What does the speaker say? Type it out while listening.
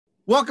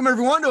Welcome,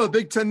 everyone, to a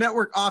Big Ten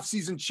Network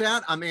off-season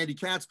chat. I'm Andy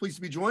Katz, pleased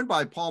to be joined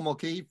by Paul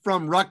Mulcahy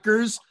from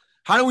Rutgers.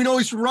 How do we know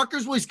he's from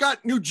Rutgers? Well, he's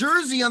got New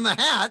Jersey on the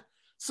hat,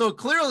 so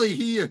clearly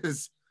he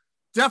is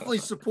definitely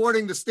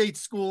supporting the state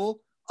school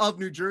of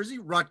New Jersey,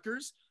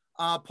 Rutgers.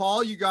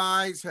 Paul, you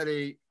guys had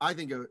I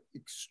think, an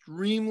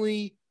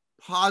extremely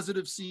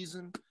positive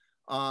season.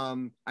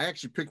 I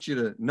actually picked you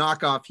to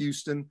knock off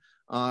Houston.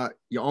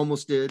 You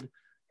almost did,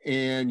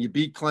 and you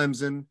beat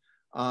Clemson.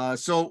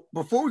 So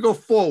before we go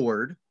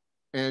forward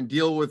and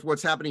deal with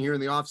what's happening here in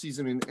the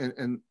offseason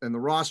and the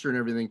roster and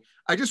everything,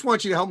 I just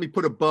want you to help me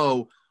put a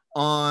bow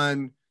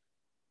on,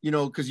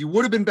 because you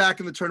would have been back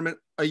in the tournament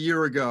a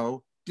year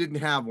ago, didn't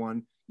have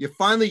one. You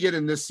finally get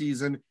in this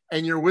season,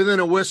 and you're within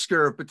a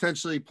whisker of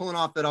potentially pulling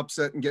off that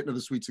upset and getting to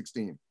the Sweet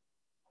 16.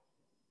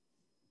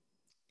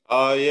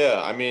 Yeah,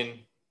 I mean,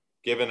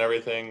 given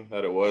everything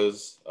that it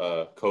was,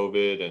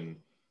 COVID and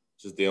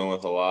just dealing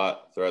with a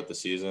lot throughout the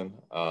season,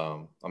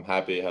 I'm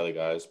happy how the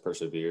guys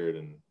persevered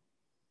and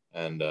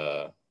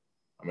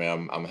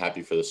I'm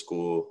happy for the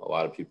school. A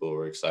lot of people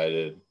were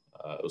excited.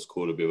 It was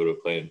cool to be able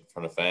to play in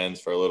front of fans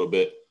for a little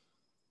bit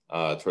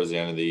towards the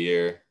end of the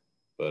year.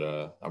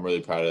 But I'm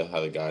really proud of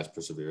how the guys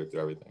persevered through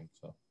everything.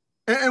 So,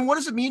 and what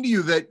does it mean to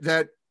you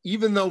that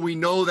even though we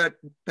know that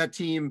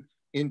team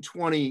in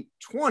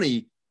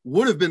 2020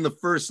 would have been the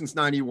first since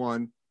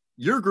 91,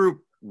 your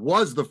group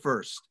was the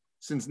first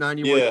since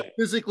 91 to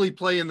physically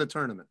play in the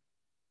tournament?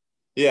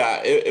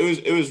 Yeah,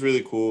 it was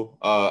really cool.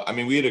 I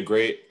mean,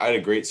 I had a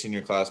great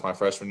senior class my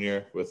freshman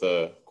year with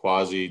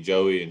Quasi,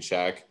 Joey, and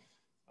Shaq.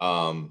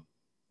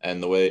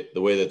 And the way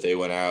that they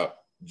went out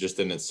just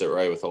didn't sit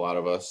right with a lot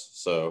of us.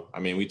 So, I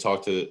mean, we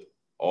talked to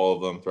all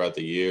of them throughout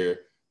the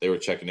year. They were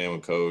checking in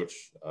with coach,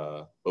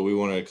 but we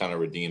wanted to kind of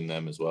redeem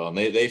them as well. And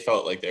they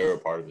felt like they were a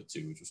part of it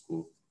too, which was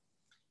cool.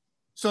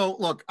 So,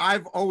 look,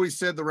 I've always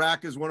said the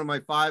RAC is one of my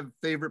 5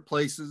 favorite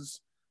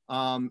places.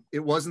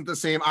 It wasn't the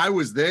same. I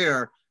was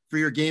there for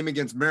your game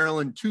against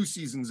Maryland 2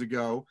 seasons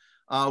ago,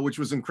 which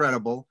was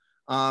incredible.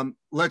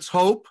 Let's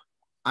hope,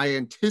 I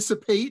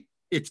anticipate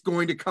it's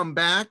going to come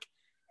back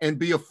and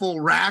be a full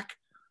RAC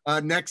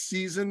next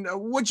season.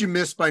 What'd you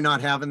miss by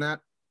not having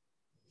that?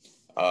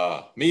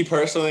 Me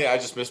personally, I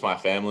just miss my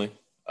family.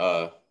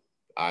 I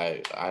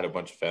had a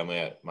bunch of family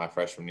at my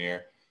freshman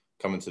year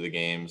coming to the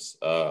games.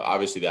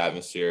 Obviously, the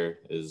atmosphere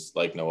is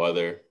like no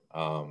other.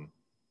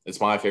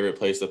 It's my favorite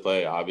place to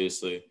play,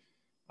 obviously.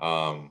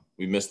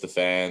 We missed the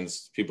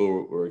fans.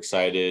 People were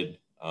excited.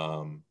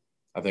 I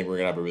think we're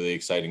going to have a really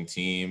exciting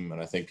team,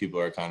 and I think people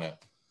are kind of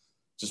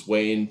just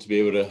waiting to be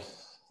able to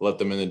let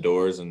them in the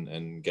doors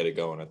and get it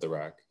going at the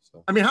RAC.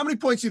 So, I mean, how many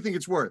points do you think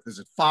it's worth? Is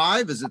it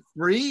 5? Is it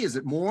 3? Is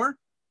it more?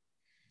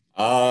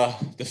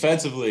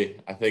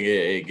 Defensively, I think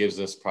it gives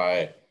us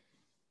probably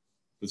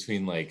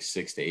between like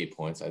 6 to 8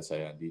 points, I'd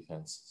say, on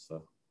defense.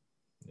 So,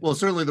 yeah. Well,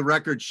 certainly the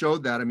record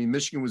showed that. I mean,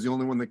 Michigan was the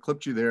only one that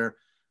clipped you there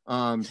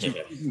 2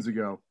 seasons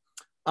ago.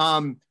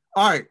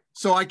 All right,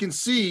 so I can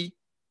see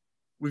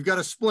we've got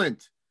a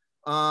splint.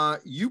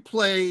 You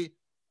play.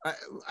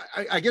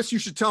 I guess you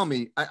should tell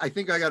me. I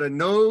think I got a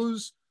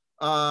nose.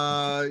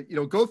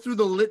 Go through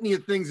the litany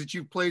of things that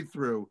you've played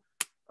through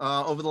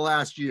over the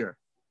last year.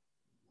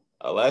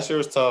 Last year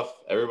was tough.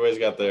 Everybody's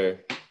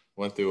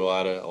went through a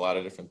lot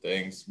of different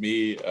things.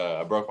 Me,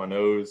 I broke my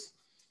nose.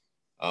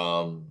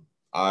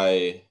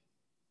 I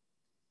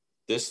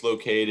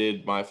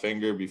dislocated my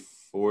finger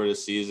before the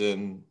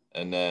season,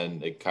 and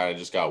then it kind of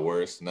just got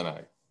worse. And then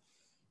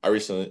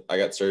I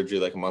got surgery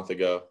like a month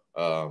ago,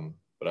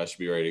 but I should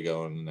be ready to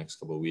go in the next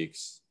couple of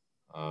weeks.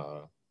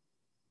 And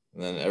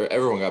then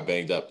everyone got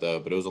banged up though,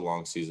 but it was a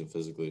long season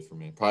physically for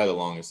me, probably the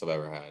longest I've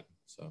ever had.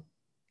 So,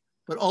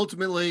 but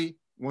ultimately,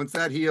 once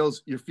that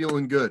heals, you're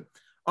feeling good.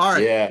 All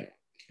right. Yeah.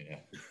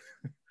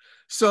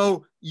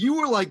 So you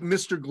were like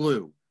Mr.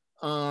 Glue.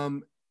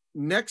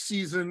 Next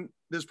season,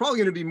 there's probably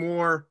going to be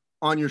more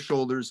on your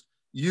shoulders.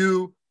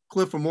 You,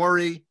 Cliff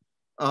Amore,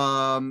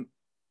 Caleb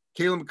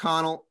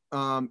McConnell,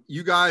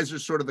 you guys are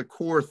sort of the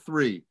core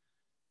 3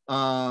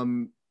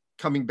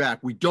 coming back.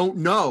 We don't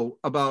know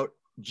about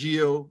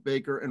Gio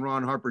Baker and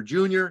Ron Harper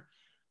Jr.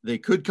 They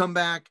could come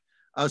back.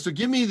 So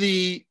give me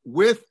the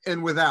with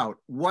and without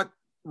what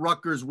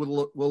Rutgers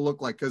will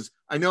look like, because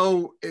I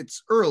know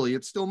it's early,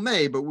 it's still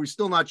May, but we're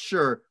still not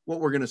sure what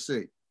we're going to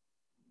see.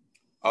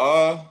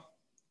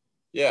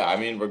 Yeah, I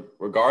mean,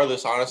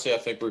 regardless, honestly, I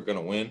think we're going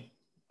to win.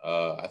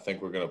 I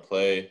think we're going to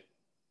play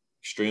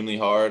extremely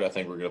hard. I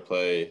think we're going to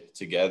play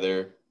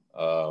together.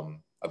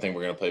 I think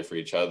we're going to play for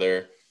each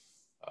other.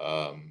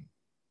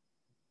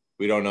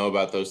 We don't know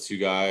about those 2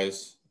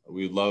 guys.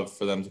 We'd love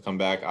for them to come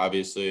back,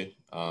 obviously.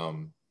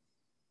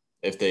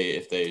 If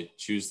they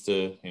choose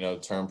to,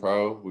 turn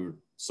pro, we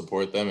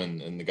support them.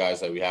 And the guys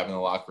that we have in the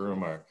locker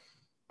room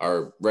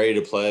are ready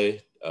to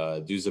play.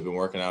 Dudes have been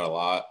working out a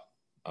lot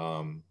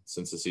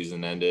since the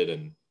season ended.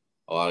 And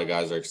a lot of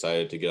guys are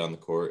excited to get on the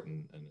court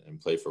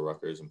and play for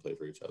Rutgers and play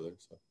for each other.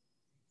 So.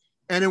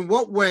 And in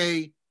what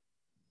way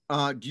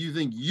do you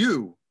think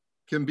you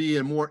can be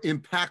a more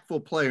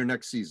impactful player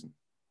next season?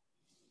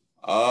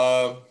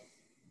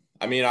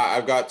 I mean,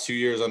 I've got 2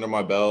 years under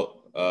my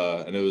belt,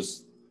 and it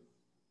was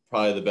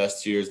probably the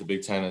best 2 years the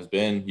Big Ten has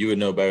been. You would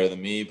know better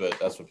than me, but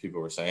that's what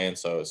people were saying.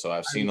 So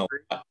I've seen a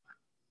lot.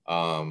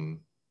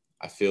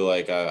 I feel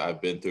like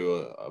I've been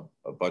through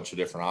a bunch of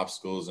different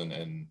obstacles,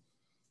 and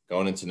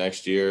going into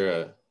next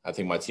year, I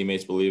think my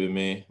teammates believe in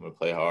me. I'm gonna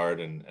play hard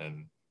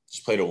and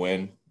just play to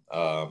win.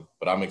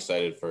 But I'm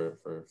excited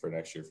for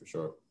next year for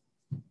sure.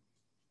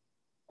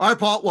 All right,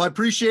 Paul. Well, I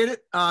appreciate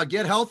it.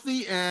 Get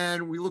healthy,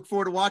 and we look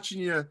forward to watching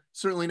you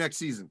certainly next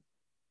season.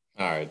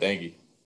 All right. Thank you.